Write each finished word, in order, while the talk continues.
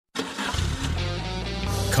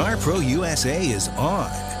CarPro USA is on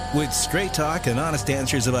with straight talk and honest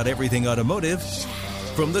answers about everything automotive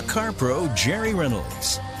from the CarPro Jerry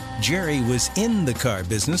Reynolds. Jerry was in the car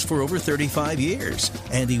business for over 35 years,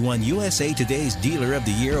 and he won USA Today's Dealer of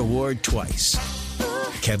the Year award twice.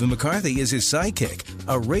 Kevin McCarthy is his sidekick,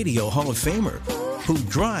 a radio Hall of Famer who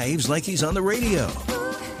drives like he's on the radio.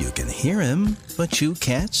 You can hear him, but you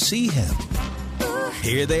can't see him.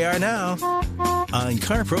 Here they are now on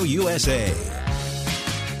CarPro USA.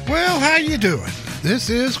 Well, how you doing? This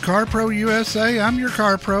is CarPro USA. I'm your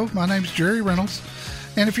CarPro. My name's Jerry Reynolds.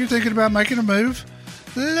 And if you're thinking about making a move,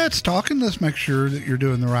 let's talk and let's make sure that you're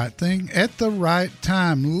doing the right thing at the right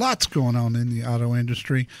time. Lots going on in the auto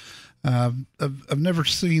industry. I've never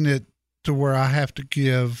seen it to where I have to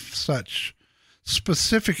give such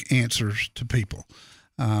specific answers to people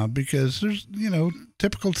because there's,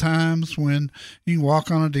 typical times when you can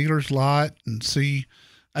walk on a dealer's lot and see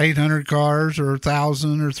 800 cars or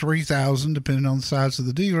 1,000 or 3,000, depending on the size of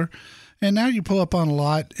the dealer. And now you pull up on a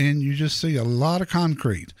lot and you just see a lot of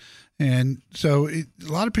concrete. And so a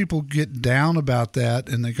lot of people get down about that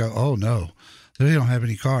and they go, oh, no, they don't have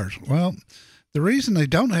any cars. Well, the reason they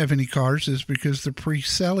don't have any cars is because they're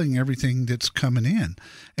pre-selling everything that's coming in.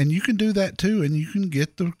 And you can do that too, and you can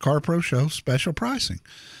get the CarPro Show special pricing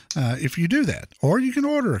if you do that. Or you can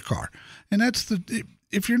order a car. And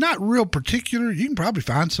if you're not real particular, you can probably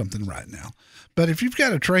find something right now. But if you've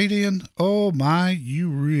got a trade-in, oh my, you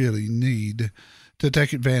really need to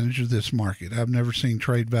take advantage of this market. I've never seen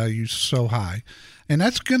trade values so high. And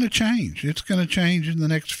that's going to change. It's going to change in the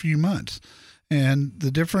next few months. And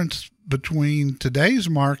the difference between today's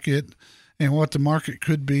market and what the market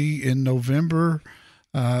could be in November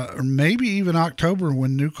or maybe even October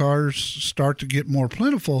when new cars start to get more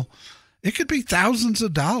plentiful, it could be thousands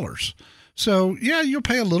of dollars. So, yeah, you'll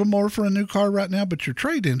pay a little more for a new car right now, but your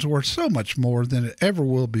trade-in's worth so much more than it ever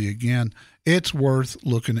will be again. It's worth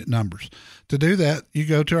looking at numbers. To do that, you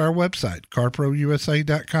go to our website,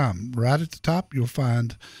 carprousa.com. Right at the top, you'll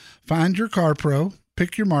find your CarPro,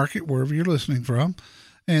 pick your market wherever you're listening from,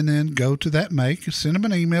 and then go to that make, send them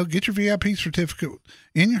an email, get your VIP certificate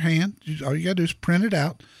in your hand. All you got to do is print it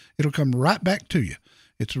out. It'll come right back to you.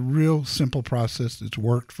 It's a real simple process that's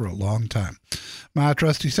worked for a long time. My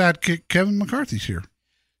trusty sidekick, Kevin McCarthy's here.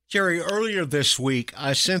 Jerry, earlier this week,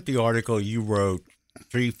 I sent the article you wrote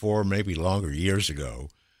 3, 4, maybe longer years ago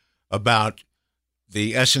about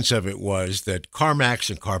the essence of it was that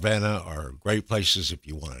CarMax and Carvana are great places if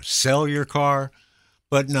you want to sell your car,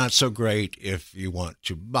 but not so great if you want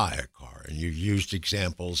to buy a car. And you used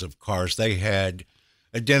examples of cars they had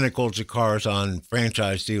identical to cars on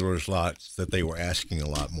franchise dealers' lots that they were asking a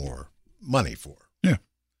lot more money for. Yeah.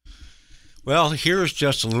 Well, here's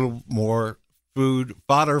just a little more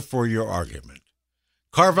fodder for your argument.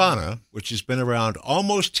 Carvana, which has been around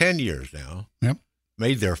almost 10 years now, yep,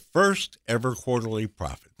 made their first ever quarterly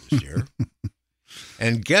profit this year.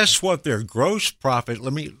 And guess what their gross profit,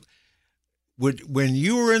 when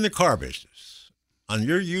you were in the car business, on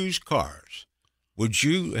your used cars, would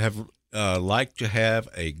you have like to have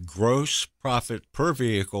a gross profit per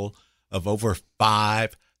vehicle of over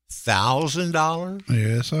 $5,000?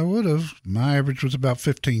 Yes, I would have. My average was about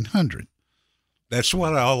 $1,500. That's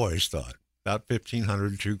what I always thought. About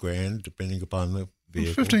 $1,500, $2,000, depending upon the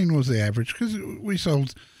vehicle. 15 was the average because we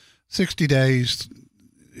sold 60 days.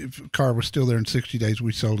 If a car was still there in 60 days,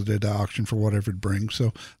 we sold it at the auction for whatever it brings.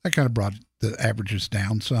 So that kind of brought the averages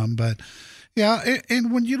down some. But yeah,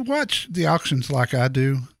 and when you watch the auctions like I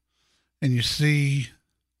do, and you see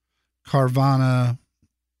Carvana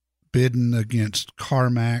bidding against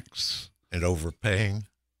CarMax. And overpaying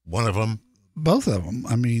one of them. Both of them.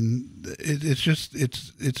 I mean,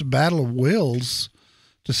 it's a battle of wills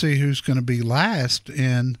to see who's going to be last.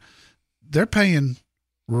 And they're paying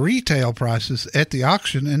retail prices at the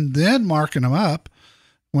auction and then marking them up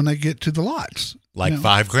when they get to the lots. Like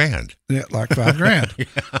 $5,000. Yeah, like $5,000. Yeah.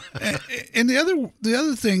 And the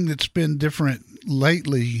other thing that's been different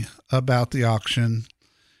lately about the auction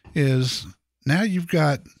is now you've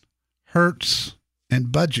got Hertz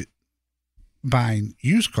and Budget buying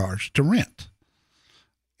used cars to rent,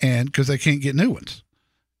 and because they can't get new ones,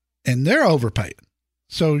 and they're overpaying.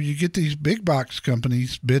 So you get these big box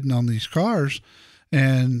companies bidding on these cars,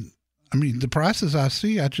 and I mean the prices I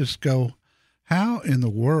see, I just go, how in the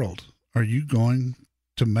world are you going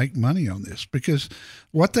to make money on this? Because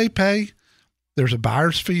what they pay, there's a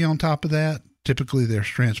buyer's fee on top of that. Typically, there's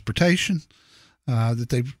transportation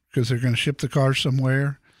because they're going to ship the car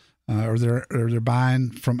somewhere, or they're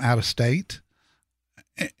buying from out of state,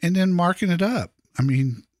 and then marking it up. I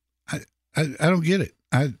mean, I don't get it.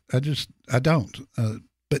 I don't.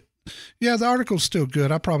 But Yeah, the article's still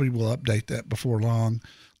good. I probably will update that before long,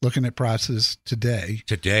 looking at prices today.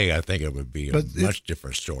 Today, I think it would be a much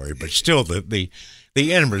different story, but still the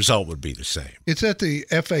end result would be the same. It's at the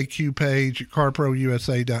FAQ page at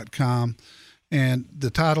carprousa.com, and the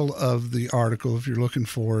title of the article, if you're looking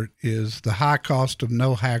for it, is The High Cost of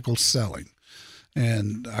No Haggle Selling.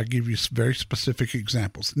 And I'll give you some very specific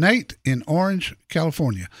examples. Nate in Orange,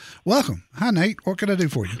 California. Welcome. Hi, Nate. What can I do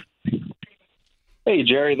for you? Hey,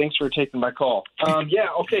 Jerry. Thanks for taking my call.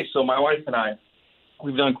 Okay. So my wife and I,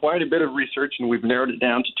 we've done quite a bit of research, and we've narrowed it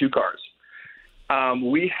down to two cars.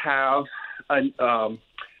 We have a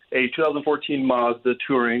 2014 Mazda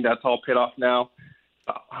Touring. That's all paid off now,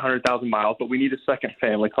 100,000 miles. But we need a second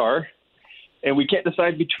family car. And we can't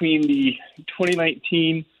decide between the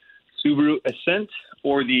 2019 Subaru Ascent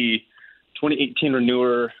or the 2018 or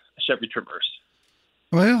newer Chevy Traverse.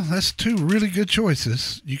 Well, that's two really good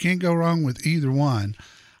choices. You can't go wrong with either one.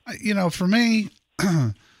 For me,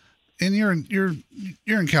 and you're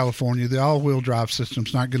in California, the all-wheel drive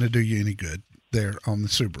system's not going to do you any good there on the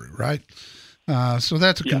Subaru, right? So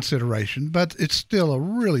that's a consideration, but it's still a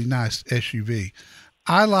really nice SUV.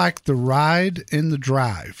 I like the ride and the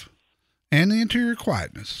drive and the interior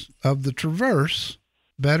quietness of the Traverse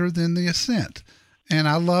better than the Ascent. And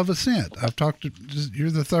I love Ascent.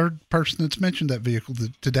 You're the third person that's mentioned that vehicle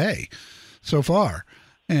today so far.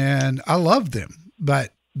 And I love them.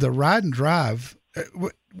 But the ride and drive,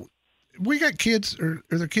 we got kids. Are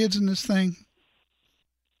there kids in this thing?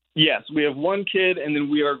 Yes, we have one kid, and then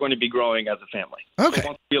we are going to be growing as a family. Okay.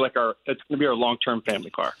 So it's going to be our long-term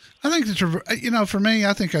family car. I think for me,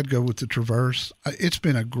 I think I'd go with the Traverse. It's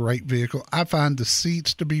been a great vehicle. I find the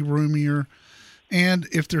seats to be roomier. And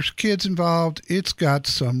if there's kids involved, it's got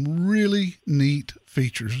some really neat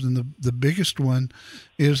features. And the biggest one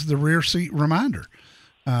is the rear seat reminder.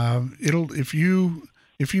 If you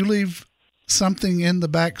leave something in the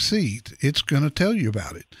back seat, it's going to tell you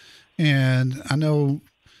about it. And I know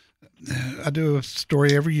I do a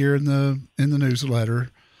story every year in the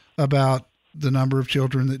newsletter about the number of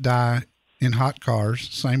children that die in hot cars.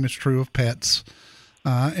 Same is true of pets.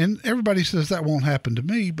 And everybody says that won't happen to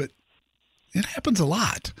me, but it happens a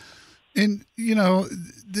lot. And,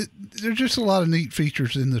 there's just a lot of neat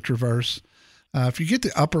features in the Traverse. If you get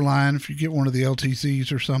the upper line, if you get one of the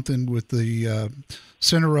LTZs or something with the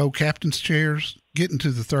center row captain's chairs, getting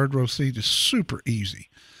to the third row seat is super easy.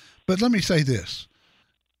 But let me say this,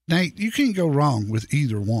 Nate, you can't go wrong with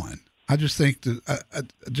either one. I just think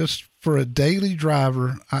that just for a daily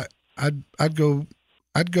driver, I'd go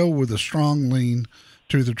with a strong lean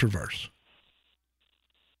to the Traverse.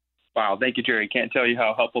 Wow. Thank you, Jerry. Can't tell you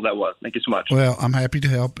how helpful that was. Thank you so much. Well, I'm happy to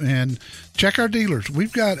help. And check our dealers.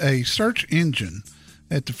 We've got a search engine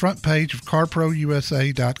at the front page of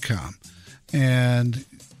carprousa.com. And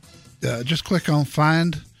just click on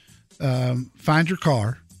find your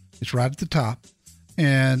car. It's right at the top.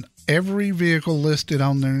 And every vehicle listed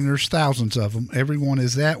on there, and there's thousands of them, every one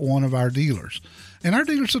is at one of our dealers. And our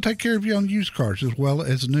dealers will take care of you on used cars as well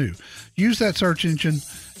as new. Use that search engine.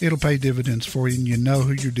 It'll pay dividends for you, and you know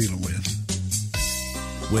who you're dealing with.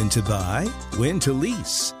 When to buy, when to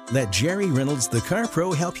lease. Let Jerry Reynolds, the Car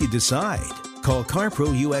Pro, help you decide. Call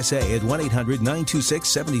CarPro USA at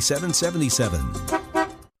 1-800-926-7777.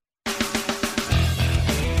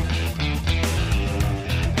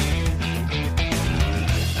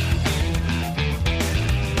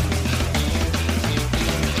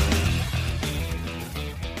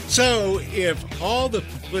 So, if all the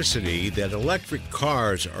publicity that electric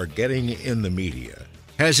cars are getting in the media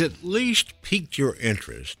has at least piqued your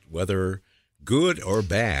interest, whether good or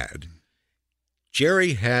bad,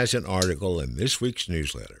 Jerry has an article in this week's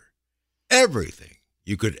newsletter. Everything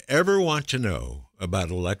you could ever want to know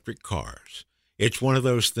about electric cars. It's one of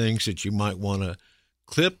those things that you might want to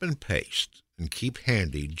clip and paste and keep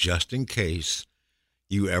handy just in case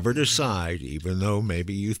you ever decide, even though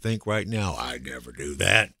maybe you think right now, I'd never do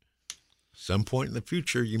that. Some point in the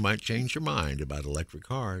future, you might change your mind about electric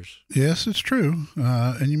cars. Yes, it's true.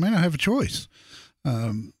 And you may not have a choice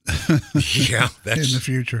Yeah, in the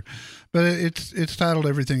future. But it's titled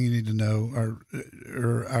Everything You Need to Know, our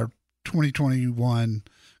 2021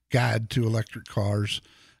 Guide to Electric Cars.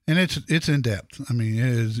 And it's in depth. I mean, it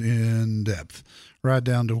is in depth, right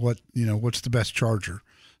down to what's the best charger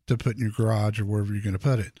to put in your garage or wherever you're going to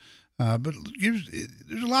put it. But there's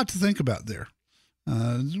a lot to think about there.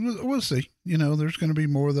 We'll see. There's going to be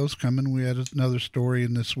more of those coming. We had another story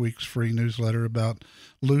in this week's free newsletter about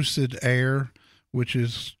Lucid Air, which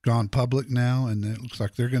has gone public now, and it looks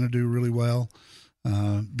like they're going to do really well.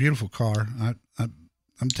 Beautiful car.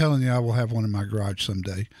 I'm telling you, I will have one in my garage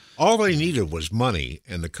someday. All they needed was money,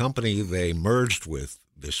 and the company they merged with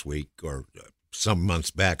this week, or some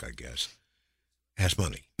months back, I guess, has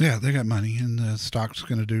money. Yeah, they got money, and the stock's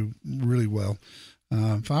going to do really well.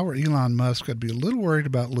 If I were Elon Musk, I'd be a little worried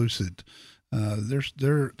about Lucid.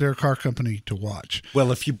 They're a car company to watch.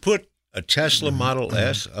 Well, if you put a Tesla Model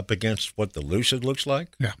S up against what the Lucid looks like,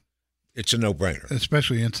 yeah, it's a no-brainer.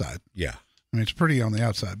 Especially inside. Yeah. I mean, it's pretty on the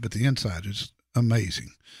outside, but the inside is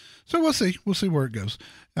amazing. So we'll see. We'll see where it goes.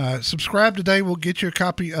 Subscribe today. We'll get you a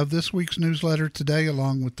copy of this week's newsletter today,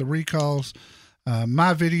 along with the recalls,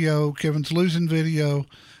 my video, Kevin's losing video.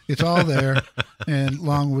 It's all there, and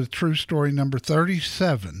along with True Story number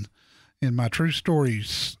 37 in my True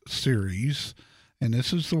Stories series. And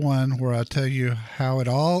this is the one where I tell you how it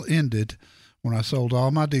all ended when I sold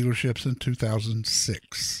all my dealerships in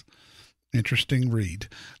 2006. Interesting read.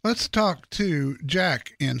 Let's talk to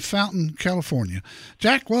Jack in Fountain, California.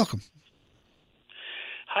 Jack, welcome.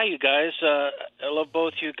 Hi, you guys. I love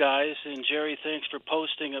both you guys. And Jerry, thanks for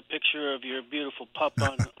posting a picture of your beautiful pup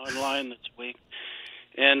online this week.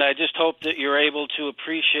 And I just hope that you're able to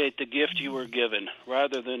appreciate the gift you were given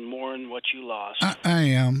rather than mourn what you lost. I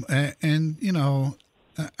am. And, you know,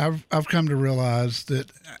 I've come to realize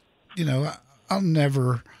that, you know, I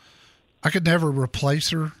could never replace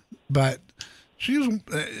her, but she was,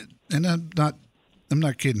 and I'm not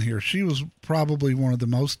kidding here. She was probably one of the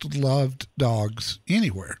most loved dogs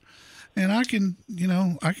anywhere. And I can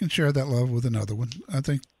share that love with another one. I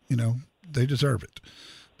think, you know, they deserve it.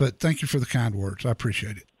 But thank you for the kind words. I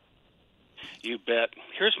appreciate it. You bet.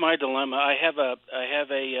 Here's my dilemma. I have a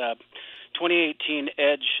 2018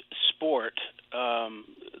 Edge Sport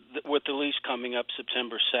with the lease coming up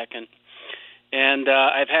September 2nd. And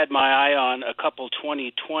I've had my eye on a couple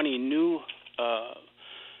 2020 new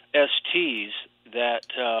STs that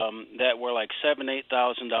were like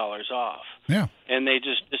 $7,000-$8,000 off. Yeah. And they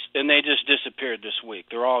just disappeared this week.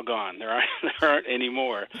 They're all gone. There aren't any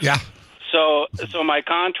more. Yeah. So my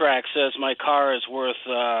contract says my car is worth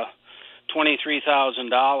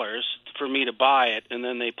 $23,000 for me to buy it, and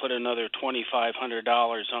then they put another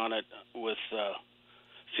 $2,500 on it with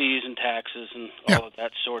fees and taxes and all of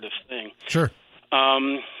that sort of thing. Sure.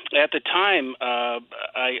 At the time,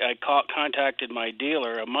 I contacted my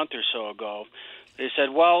dealer a month or so ago. They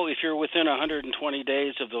said, well, if you're within 120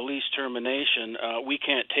 days of the lease termination, we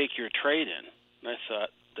can't take your trade-in. And I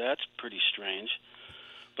thought, that's pretty strange.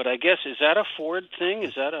 But I guess, is that a Ford thing?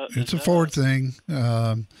 It's a Ford thing.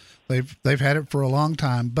 They've had it for a long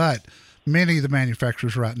time, but many of the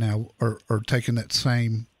manufacturers right now are taking that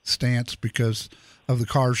same stance because of the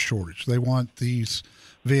car shortage. They want these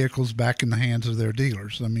vehicles back in the hands of their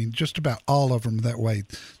dealers. I mean, just about all of them that way.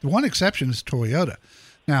 The one exception is Toyota.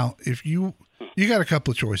 Now, if you got a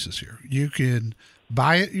couple of choices here. You can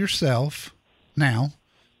buy it yourself now,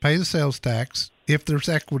 pay the sales tax if there's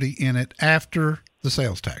equity in it after the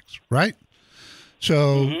sales tax, right?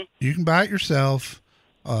 So you can buy it yourself.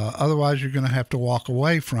 Otherwise, you're going to have to walk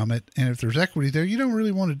away from it. And if there's equity there, you don't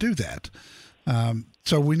really want to do that.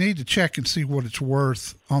 So we need to check and see what it's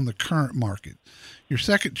worth on the current market. Your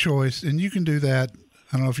second choice, and you can do that.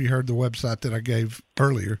 I don't know if you heard the website that I gave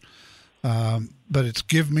earlier, but it's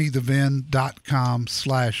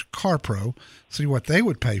givemethevin.com/carpro. See what they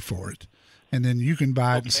would pay for it. And then you can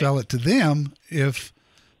buy it and sell it to them if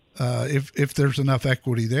there's enough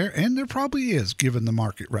equity there, and there probably is given the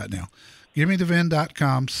market right now.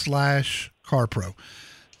 givemethevin.com/carpro.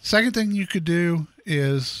 Second thing you could do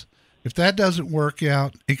is, if that doesn't work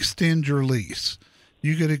out, extend your lease.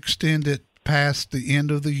 You could extend it past the end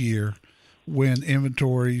of the year when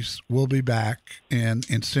inventories will be back and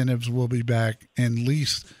incentives will be back and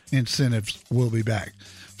lease incentives will be back.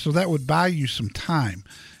 So that would buy you some time,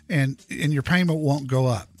 and your payment won't go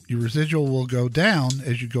up. Your residual will go down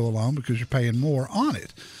as you go along because you're paying more on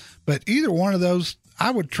it. But either one of those, I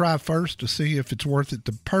would try first to see if it's worth it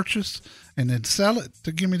to purchase and then sell it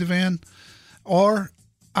to Give Me the Van, or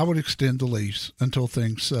I would extend the lease until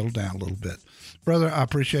things settle down a little bit. Brother, I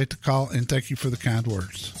appreciate the call, and thank you for the kind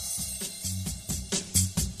words.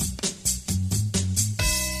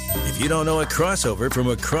 If you don't know a crossover from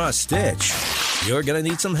a cross stitch, you're going to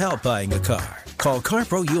need some help buying a car. Call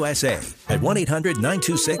CarPro USA at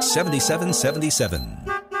 1-800-926-7777.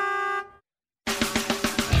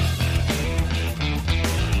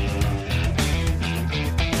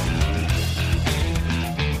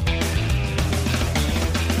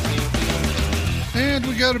 And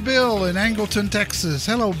we go to Bill in Angleton, Texas.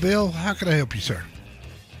 Hello, Bill. How can I help you, sir?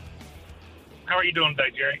 How are you doing today,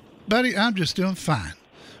 Jerry? Buddy, I'm just doing fine.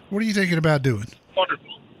 What are you thinking about doing?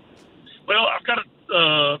 Wonderful. Well, I've got a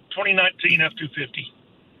 2019 F-250.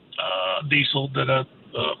 diesel that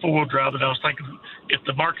four-wheel drive that I was thinking if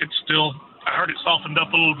the market's still, I heard it softened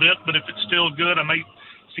up a little bit, but if it's still good, I may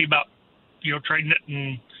see about, trading it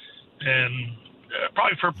and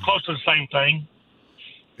probably for close to the same thing.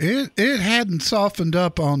 It hadn't softened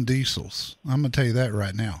up on diesels. I'm going to tell you that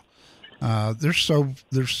right now. There's so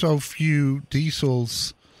few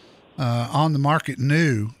diesels on the market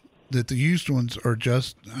new that the used ones are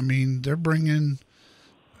just, they're bringing,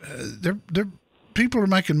 people are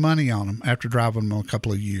making money on them after driving them a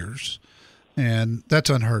couple of years, and that's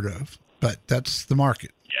unheard of, but that's the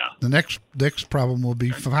market. Yeah. The next problem will be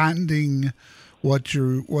finding what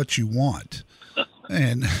you want.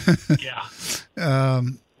 And yeah.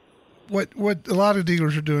 What a lot of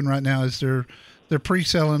dealers are doing right now is they're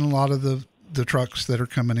pre-selling a lot of the trucks that are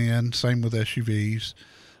coming in, same with SUVs.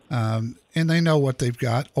 And they know what they've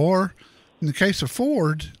got. Or in the case of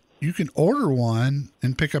Ford, you can order one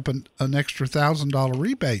and pick up an extra $1,000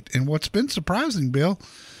 rebate. And what's been surprising, Bill,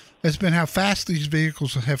 has been how fast these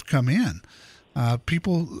vehicles have come in.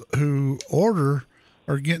 People who order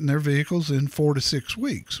are getting their vehicles in 4 to 6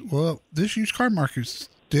 weeks. Well, this used car market is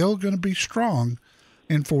still going to be strong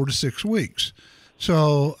in 4 to 6 weeks.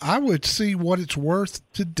 So I would see what it's worth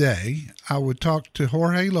today. I would talk to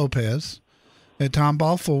Jorge Lopez at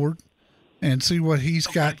Tomball Ford and see what he's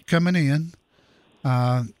got coming in.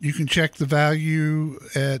 You can check the value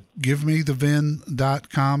at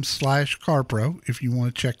givemethevin.com/carpro if you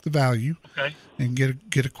want to check the value and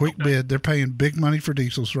get a quick bid. They're paying big money for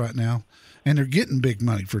diesels right now, and they're getting big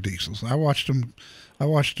money for diesels. I watched them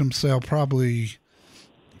sell probably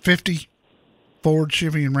 50 Ford,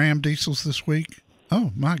 Chevy, and Ram diesels this week.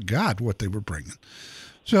 Oh my God, what they were bringing.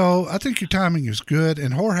 So I think your timing is good,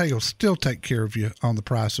 and Jorge will still take care of you on the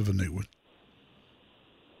price of a new one.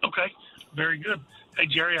 Okay, very good. Hey,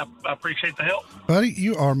 Jerry, I appreciate the help. Buddy,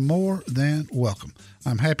 you are more than welcome.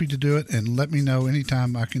 I'm happy to do it, and let me know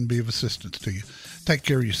anytime I can be of assistance to you. Take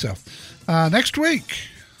care of yourself. Next week,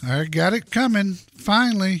 I got it coming.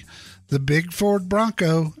 Finally, the big Ford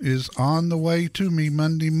Bronco is on the way to me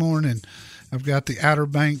Monday morning. I've got the Outer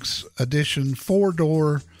Banks Edition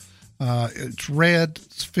 4-door. It's red.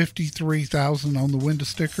 It's $53,000 on the window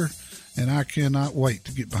sticker, and I cannot wait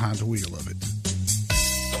to get behind the wheel of it.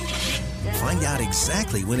 Find out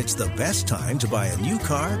exactly when it's the best time to buy a new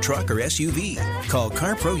car, truck, or SUV. Call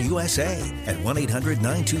CarPro USA at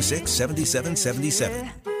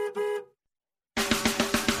 1-800-926-7777.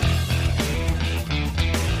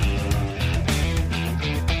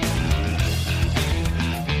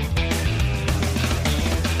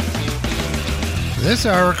 This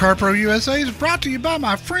hour of CarPro USA is brought to you by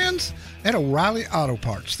my friends at O'Reilly Auto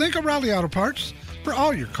Parts. Think O'Reilly Auto Parts for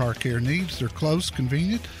all your car care needs. They're close,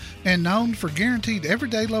 convenient, and known for guaranteed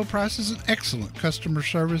everyday low prices and excellent customer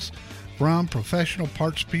service from professional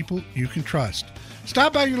parts people you can trust.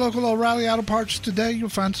 Stop by your local O'Reilly Auto Parts today. You'll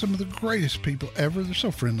find some of the greatest people ever. They're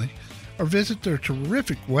so friendly. Or visit their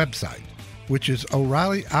terrific website, which is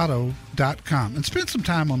O'ReillyAuto.com, and spend some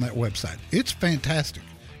time on that website. It's fantastic.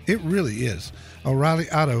 It really is.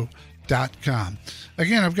 O'ReillyAuto.com.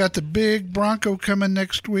 Again, I've got the big Bronco coming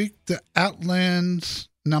next week, the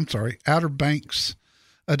Outer Banks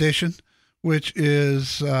Edition, which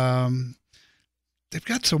is, they've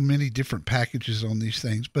got so many different packages on these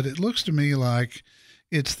things, but it looks to me like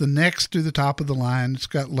it's the next to the top of the line. It's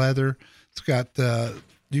got leather. It's got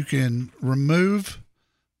you can remove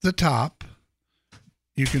the top.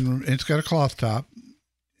 It's got a cloth top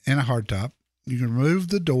and a hard top. You can remove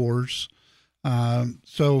the doors.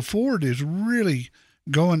 So Ford is really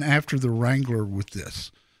going after the Wrangler with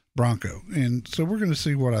this Bronco. And so we're going to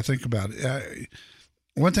see what I think about it.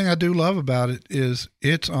 One thing I do love about it is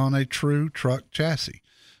it's on a true truck chassis.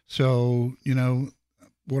 So,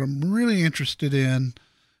 what I'm really interested in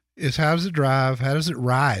is how does it drive? How does it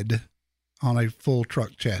ride on a full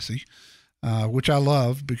truck chassis, which I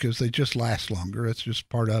love because they just last longer. That's just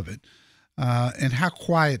part of it. And how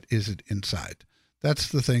quiet is it inside? That's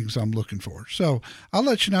the things I'm looking for. So I'll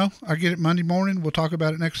let you know. I'll get it Monday morning. We'll talk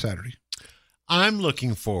about it next Saturday. I'm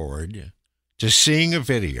looking forward to seeing a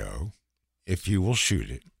video, if you will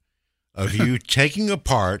shoot it, of you taking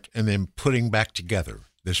apart and then putting back together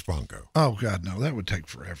this Bronco. Oh, God, no. That would take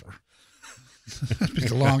forever. That'd be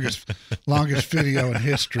the longest video in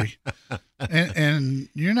history. And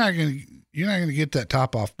you're not going to get that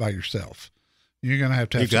top off by yourself. You're going to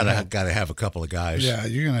have you got to have a couple of guys. Yeah,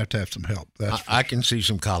 you're going to have some help. I can see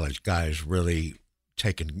some college guys really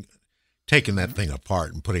taking that thing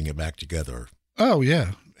apart and putting it back together. Oh,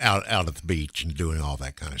 yeah. Out at the beach and doing all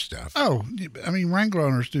that kind of stuff. Oh, I mean, Wrangler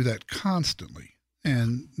owners do that constantly.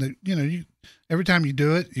 And, every time you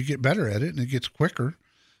do it, you get better at it and it gets quicker.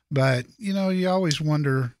 But, you know, you always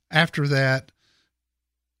wonder after that,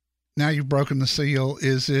 now you've broken the seal,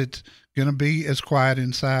 is it going to be as quiet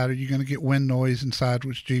inside? Are you going to get wind noise inside,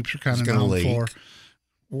 which Jeeps are kind of known for?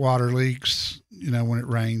 Water leaks, you know, when it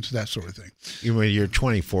rains, that sort of thing. When you're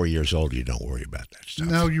 24 years old, you don't worry about that stuff.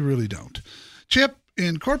 No, you really don't. Chip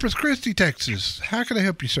in Corpus Christi, Texas. How can I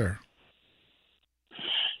help you, sir?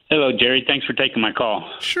 Hello, Jerry. Thanks for taking my call.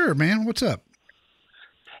 Sure, man. What's up?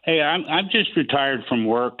 Hey, I'm just retired from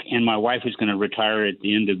work, and my wife is going to retire at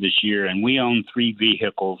the end of this year, and we own 3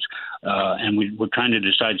 vehicles, and we're trying to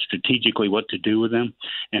decide strategically what to do with them.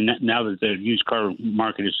 And now that the used car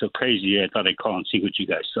market is so crazy, I thought I'd call and see what you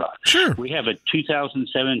guys thought. Sure. We have a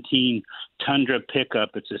 2017 Tundra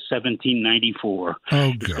pickup. It's a 1794.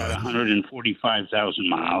 Oh, It's got 145,000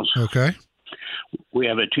 miles. Okay. We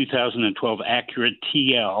have a 2012 Acura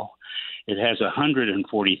TL. It has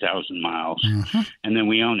 140,000 miles. Mm-hmm. And then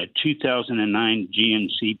we own a 2009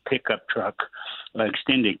 GMC pickup truck,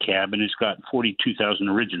 extended cab, and it's got 42,000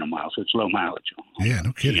 original miles. So it's low mileage. Yeah,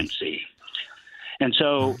 no kidding. GMC. And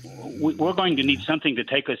so we're going to need something to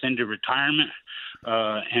take us into retirement.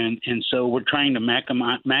 And so we're trying to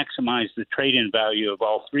maximize the trade-in value of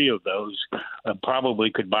all 3 of those.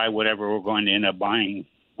 Probably could buy whatever we're going to end up buying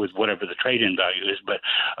with whatever the trade-in value is, but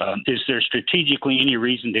is there strategically any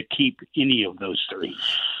reason to keep any of those 3?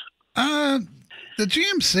 The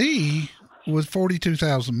GMC with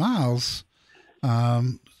 42,000 miles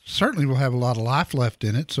certainly will have a lot of life left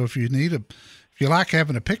in it. So if you like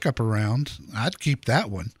having a pickup around, I'd keep that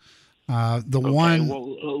one. The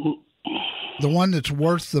one that's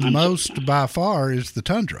worth the most by far is the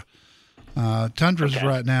Tundra. Tundras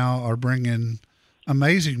right now are bringing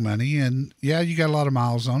amazing money, and yeah, you got a lot of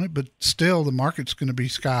miles on it, but still the market's going to be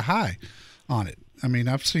sky high on it. I mean,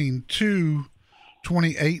 I've seen 2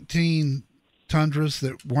 2018 Tundras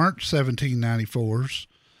that weren't 1794s.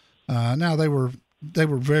 Now they were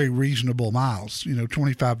very reasonable miles,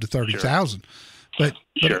 25 to 30,000. But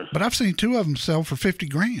I've seen 2 of them sell for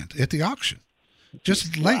 $50,000 at the auction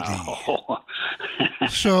just lately. Wow.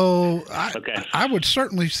 So I would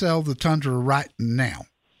certainly sell the Tundra right now.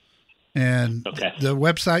 And the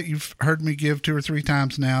website you've heard me give 2 or 3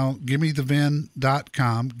 times now,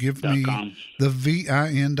 givemethevin.com, give me the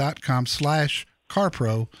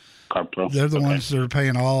VIN.com/CarPro. CarPro. They're the ones that are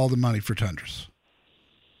paying all the money for Tundras.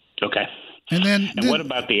 Okay. And what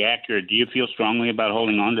about the Acura? Do you feel strongly about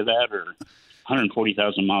holding on to that, or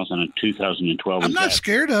 140,000 miles on a 2012? I'm not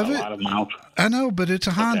scared of it. A lot of miles. I know, but it's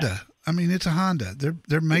a Honda. I mean, it's a Honda.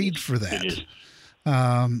 They're made for that. It is.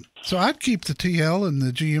 So I'd keep the TL and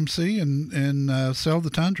the GMC and sell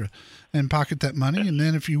the Tundra and pocket that money. And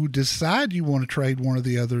then if you decide you want to trade one or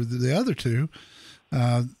the other 2,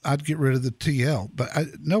 I'd get rid of the TL. But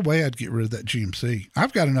no way I'd get rid of that GMC.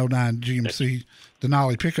 I've got an 09 GMC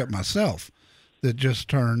Denali pickup myself that just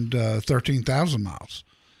turned 13,000 miles.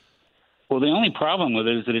 Well, the only problem with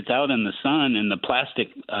it is that it's out in the sun, and the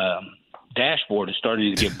plastic dashboard is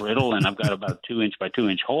starting to get brittle, and I've got about a 2-inch by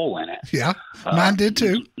 2-inch hole in it. Yeah, mine did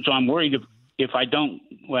too. So I'm worried if I don't.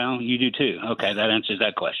 Well, you do too. Okay, that answers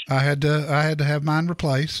that question. I had to have mine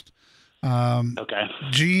replaced.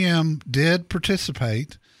 GM did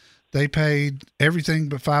participate. They paid everything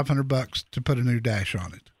but $500 to put a new dash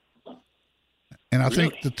on it, and I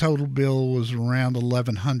think the total bill was around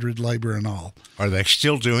 $1,100, labor and all. Are they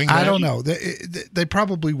still doing that? I don't know. They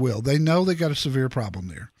probably will. They know they got a severe problem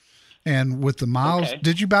there. And with the miles,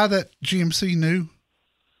 did you buy that GMC new?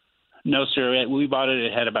 No, sir. We bought it.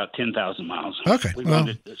 It had about 10,000 miles. Okay. We've owned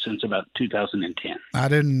it since about 2010. I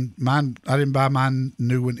didn't buy my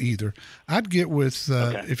new one either. I'd get with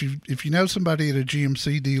if you know somebody at a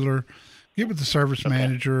GMC dealer, get with the service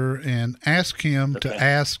manager and ask him to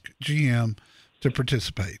ask GM to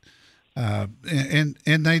participate. And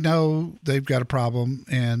they know they've got a problem,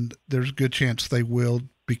 and there's a good chance they will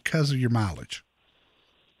because of your mileage.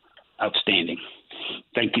 Outstanding.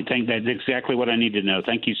 Thank you. That's exactly what I need to know.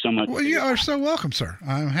 Thank you so much. Well, you are so welcome, sir.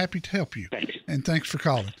 I'm happy to help you. Thank you. And thanks for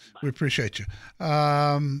calling. We appreciate you.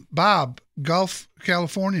 Bob, Gulf,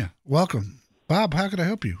 California. Welcome. Bob, how can I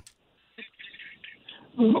help you?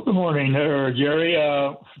 Good morning, Jerry.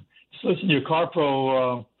 Just listen to your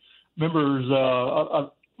CarPro members.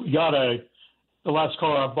 We got the last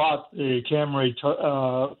car I bought, the Camry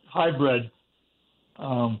hybrid.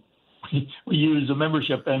 We used a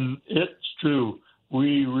membership, and it's true.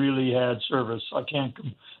 We really had service. I can't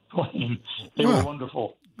complain. They were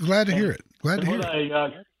wonderful. Glad to hear it. Glad to hear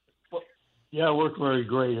it. It worked very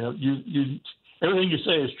great. You everything you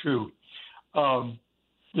say is true.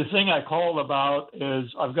 The thing I called about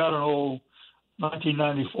is I've got an old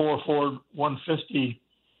 1994 Ford 150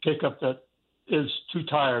 pickup that is too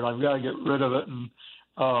tired. I've got to get rid of it, and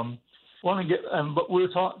want to get. But we're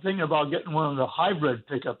thinking about getting one of the hybrid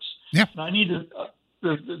pickups. Yeah. And I need to.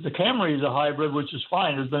 The Camry is a hybrid, which is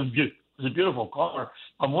fine. It's a beautiful car.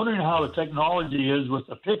 I'm wondering how the technology is with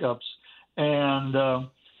the pickups, and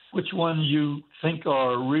which ones you think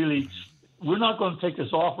are really. We're not going to take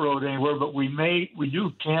this off road anywhere, but we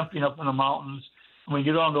do camping up in the mountains, and we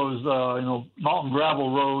get on those mountain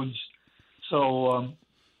gravel roads. So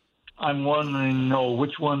I'm wondering,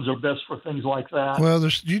 which ones are best for things like that. Well,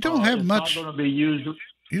 you don't have much. Not going to be used.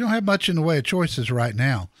 You don't have much in the way of choices right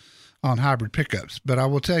now on hybrid pickups, but I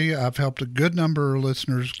will tell you, I've helped a good number of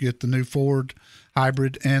listeners get the new Ford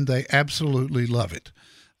hybrid, and they absolutely love it.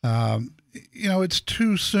 It's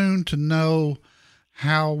too soon to know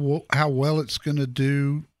how well it's going to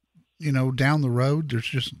do, down the road.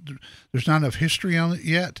 There's not enough history on it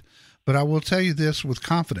yet, but I will tell you this with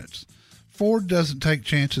confidence. Ford doesn't take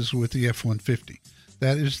chances with the F-150.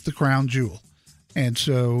 That is the crown jewel. And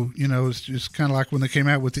so, it's just kind of like when they came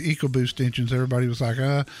out with the EcoBoost engines, everybody was like,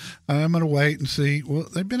 I'm going to wait and see. Well,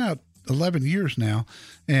 they've been out 11 years now,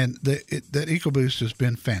 and that EcoBoost has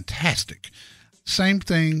been fantastic. Same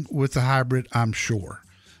thing with the hybrid, I'm sure.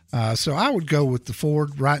 So I would go with the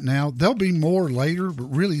Ford right now. There'll be more later,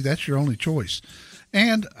 but really that's your only choice.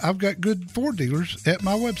 And I've got good Ford dealers at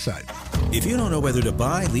my website. If you don't know whether to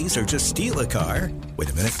buy, lease, or just steal a car, wait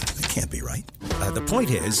a minute, that can't be right. The point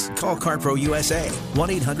is, call CarPro USA,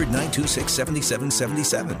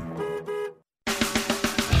 1-800-926-7777.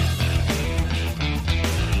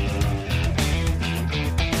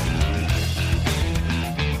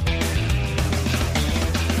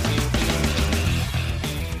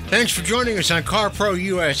 Thanks for joining us on CarPro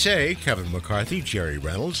USA. Kevin McCarthy, Jerry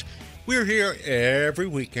Reynolds. We're here every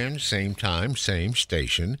weekend, same time, same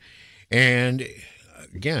station. And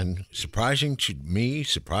again, surprising to me,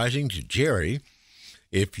 surprising to Jerry,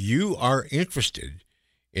 if you are interested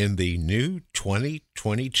in the new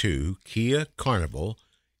 2022 Kia Carnival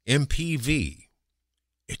MPV,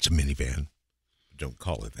 it's a minivan. Don't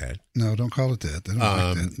call it that. No, don't call it that. They don't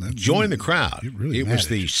like that. Join the crowd. Really it was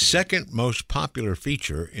the second most popular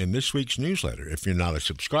feature in this week's newsletter. If you're not a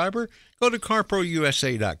subscriber, go to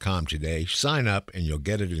carprousa.com today, sign up, and you'll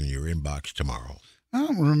get it in your inbox tomorrow. I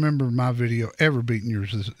don't remember my video ever beating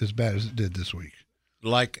yours as bad as it did this week.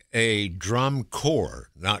 Like a drum corps,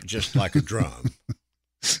 not just like a drum.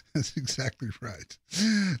 That's exactly right.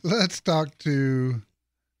 Let's talk to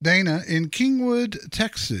Dana in Kingwood,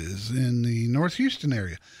 Texas, in the North Houston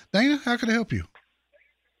area. Dana, how can I help you?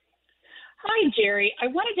 Hi, Jerry. I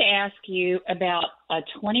wanted to ask you about a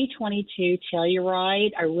 2022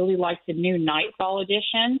 Telluride. I really like the new Nightfall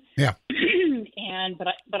edition. Yeah.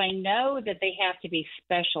 But I know that they have to be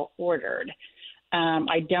special ordered.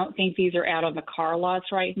 I don't think these are out on the car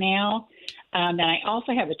lots right now. And I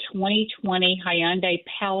also have a 2020 Hyundai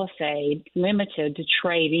Palisade Limited to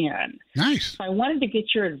trade in. Nice. So I wanted to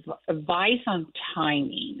get your advice on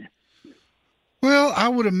timing. Well, I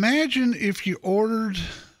would imagine if you ordered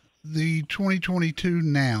the 2022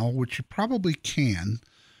 now, which you probably can,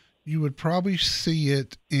 you would probably see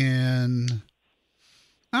it in,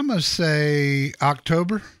 I'm going to say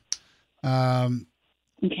October.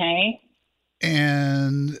 Okay.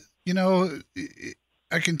 And,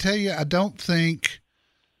 I can tell you, I don't think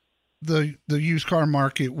the used car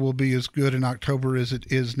market will be as good in October as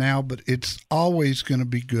it is now, but it's always going to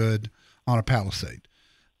be good on a Palisade.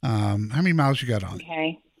 How many miles you got on?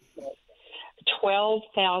 Okay.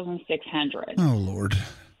 12,600. Oh, Lord.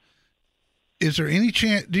 Is there any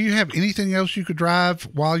chance, do you have anything else you could drive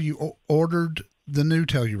while you ordered the new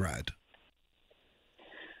Telluride?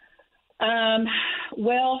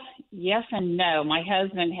 Well, yes and no. My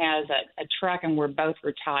husband has a truck and we're both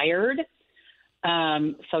retired.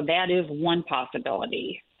 So that is one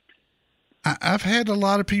possibility. I've had a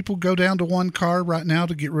lot of people go down to one car right now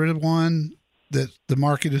to get rid of one that the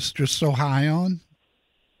market is just so high on.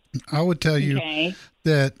 I would tell you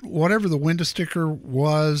that whatever the window sticker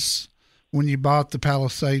was when you bought the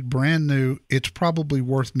Palisade brand new, it's probably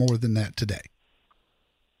worth more than that today.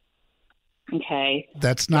 Okay.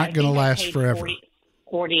 That's not going to last forever.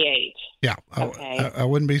 48. Yeah. Okay. I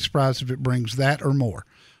wouldn't be surprised if it brings that or more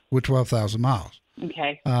with 12,000 miles.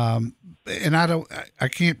 Okay. And I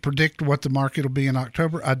can't predict what the market will be in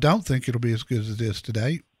October. I don't think it'll be as good as it is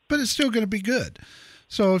today, but it's still going to be good.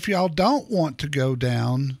 So if y'all don't want to go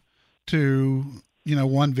down to,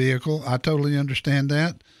 one vehicle, I totally understand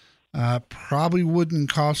that. Probably wouldn't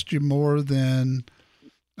cost you more than,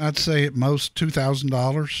 I'd say at most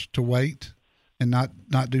 $2,000 to wait and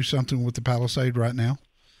not do something with the Palisade right now.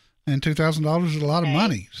 And $2,000 is a lot of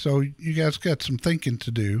money. So you guys got some thinking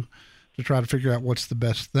to do to try to figure out what's the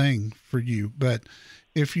best thing for you. But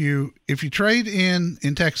if you trade in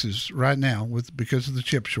Texas right now because of the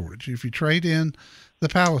chip shortage, if you trade in the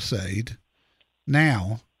Palisade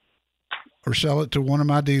now or sell it to one of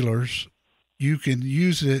my dealers, you can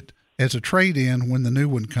use it as a trade-in when the new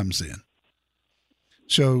one comes in.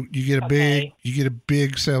 So you get a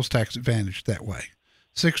big sales tax advantage that way.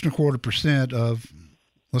 6.25% of,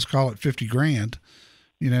 let's call it $50,000.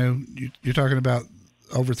 You're talking about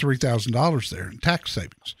over $3,000 there in tax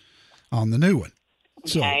savings on the new one.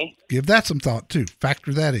 Okay. So give that some thought too.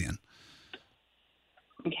 Factor that in.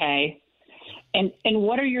 Okay. And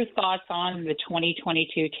what are your thoughts on the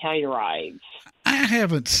 2022 Tellurides? I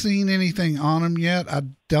haven't seen anything on them yet. I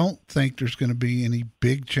don't think there's going to be any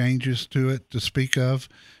big changes to it to speak of.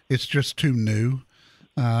 It's just too new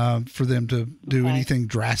for them to do anything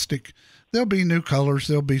drastic. There'll be new colors.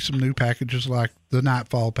 There'll be some new packages like the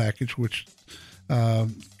Nightfall package, which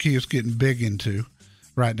Kia's getting big into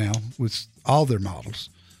right now with all their models.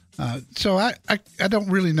 So I don't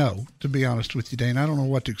really know, to be honest with you, Dane. I don't know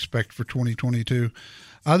what to expect for 2022,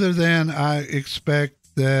 other than I expect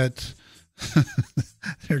that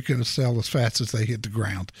they're going to sell as fast as they hit the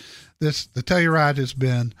ground. The Telluride has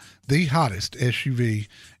been the hottest SUV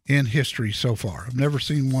in history so far. I've never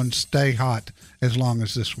seen one stay hot as long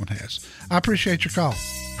as this one has. I appreciate your call.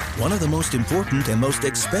 One of the most important and most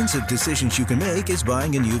expensive decisions you can make is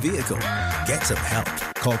buying a new vehicle. Get some help.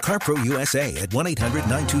 Call CarPro USA at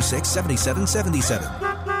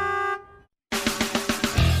 1-800-926-7777.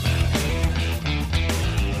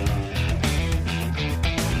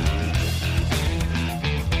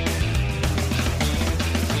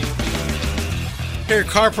 Here at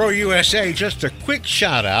CarPro USA, just a quick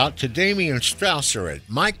shout out to Damian Strausser at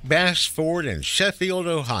Mike Bass Ford in Sheffield,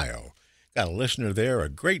 Ohio. Got a listener there, a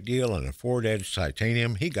great deal on a Ford Edge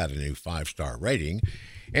Titanium. He got a new 5-star rating.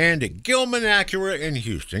 And at Gilman Acura in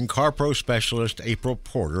Houston, CarPro specialist April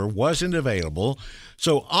Porter wasn't available,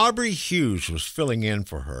 so Aubrey Hughes was filling in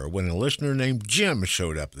for her when a listener named Jim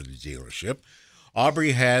showed up at the dealership.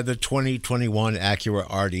 Aubrey had the 2021 Acura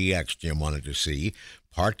RDX Jim wanted to see,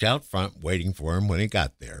 parked out front waiting for him when he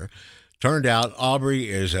got there. Turned out Aubrey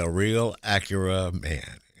is a real Acura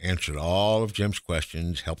man. Answered all of Jim's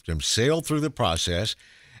questions, helped him sail through the process.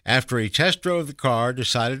 After he test drove the car,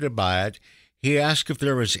 decided to buy it, he asked if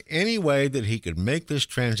there was any way that he could make this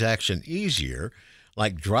transaction easier,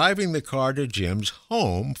 like driving the car to Jim's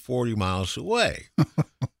home 40 miles away,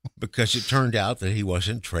 because it turned out that he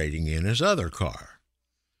wasn't trading in his other car.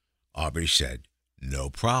 Aubrey said, no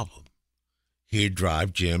problem. He'd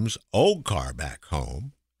drive Jim's old car back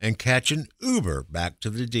home and catch an Uber back to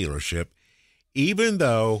the dealership, even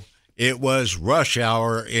though it was rush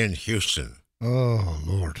hour in Houston. Oh,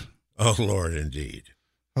 Lord. Oh, Lord, indeed.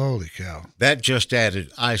 Holy cow. That just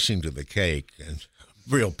added icing to the cake and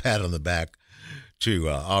real pat on the back to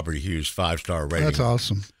Aubrey Hughes' 5-star rating. That's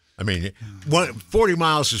awesome. I mean, 40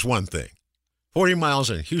 miles is one thing. 40 miles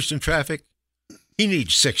in Houston traffic, he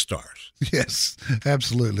needs 6 stars. Yes,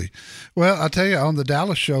 absolutely. Well, I'll tell you, on the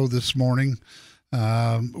Dallas show this morning,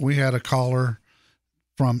 we had a caller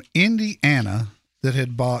from Indiana that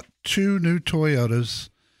had bought 2 new Toyotas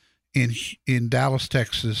in Dallas,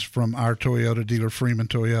 Texas, from our Toyota dealer, Freeman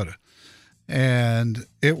Toyota. And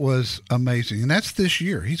it was amazing. And that's this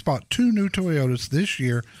year. He's bought 2 new Toyotas this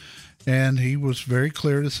year, and he was very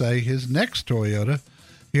clear to say his next Toyota,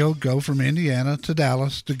 he'll go from Indiana to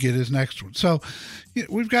Dallas to get his next one. So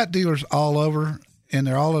we've got dealers all over, and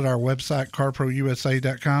they're all at our website,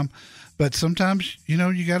 carprousa.com. But sometimes, you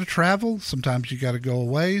got to travel. Sometimes you got to go a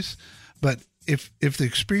ways. But if the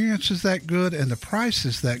experience is that good and the price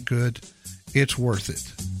is that good, it's worth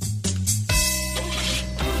it.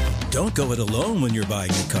 Don't go it alone when you're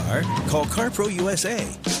buying a car. Call CarPro USA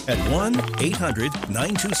at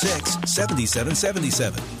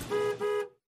 1-800-926-7777.